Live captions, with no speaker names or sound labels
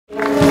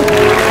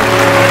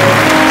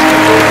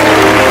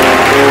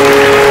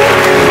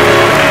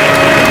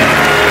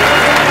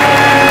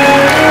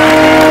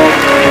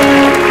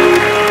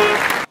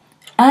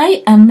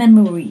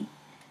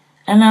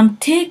and I'm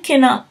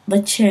taking up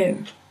the chair,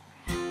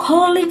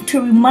 calling to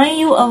remind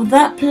you of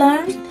that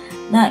plunge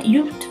that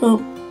you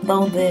took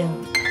down there.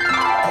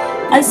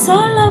 I saw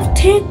love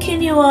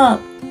taking you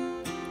up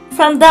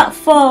from that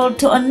fall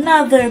to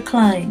another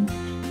climb.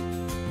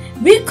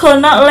 We could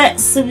not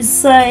let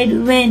suicide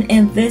win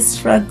in this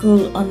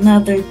struggle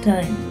another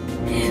time.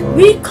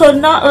 We could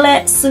not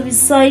let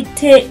suicide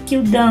take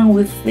you down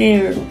with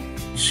fear,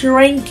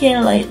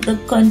 shrinking like the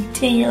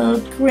continual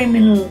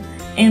criminal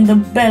in the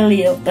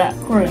belly of that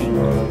crime.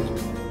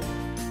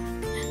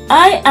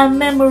 I am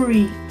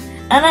memory,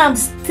 and I'm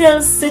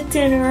still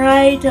sitting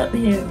right up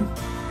here,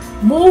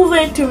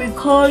 moving to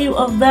recall you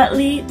of that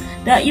leap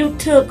that you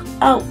took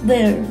out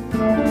there.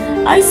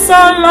 I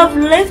saw love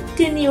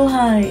lifting you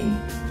high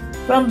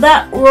from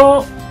that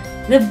rope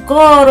with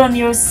God on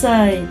your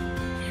side.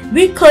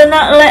 We could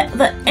not let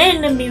the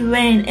enemy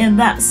win in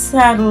that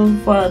saddle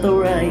for the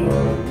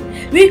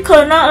ride. We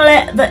could not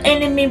let the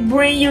enemy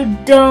bring you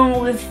down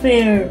with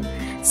fear,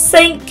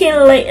 sinking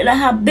like the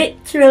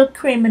habitual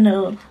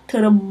criminal to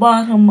the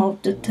bottom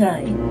of the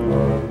tide.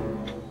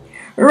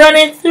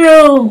 Running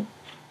through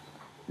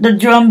the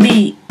drum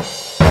beat,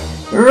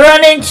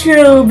 running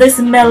through this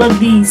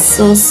melody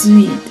so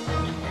sweet,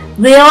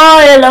 the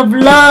oil of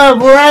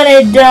love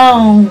running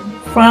down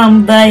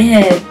from thy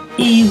head,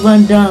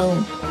 even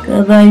down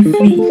to thy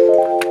feet.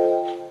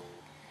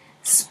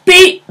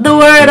 Speak the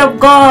word of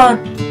God.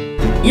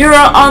 You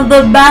are on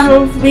the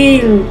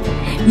battlefield.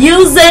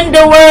 Using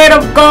the word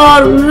of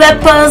God,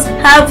 weapons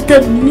have to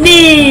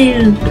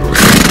kneel.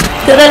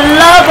 To the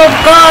love of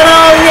God,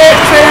 all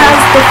hatred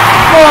has to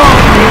fall.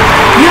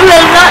 You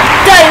will not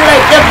die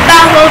like the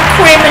battle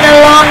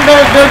criminal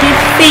under the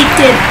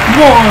defeated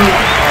wall.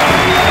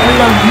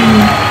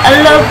 I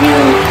love you,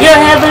 your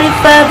heavenly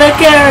Father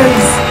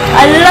cares.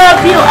 I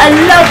love you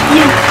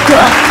to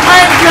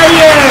 100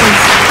 years,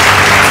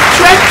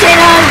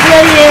 stretching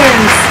 100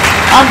 years,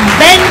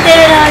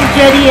 unbending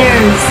 100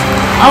 years,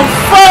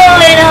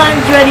 unfolding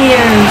 100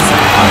 years,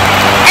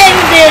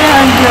 ending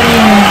 100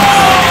 years.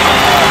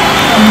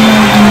 I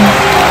love you,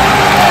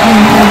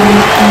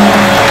 Heavenly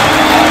Father.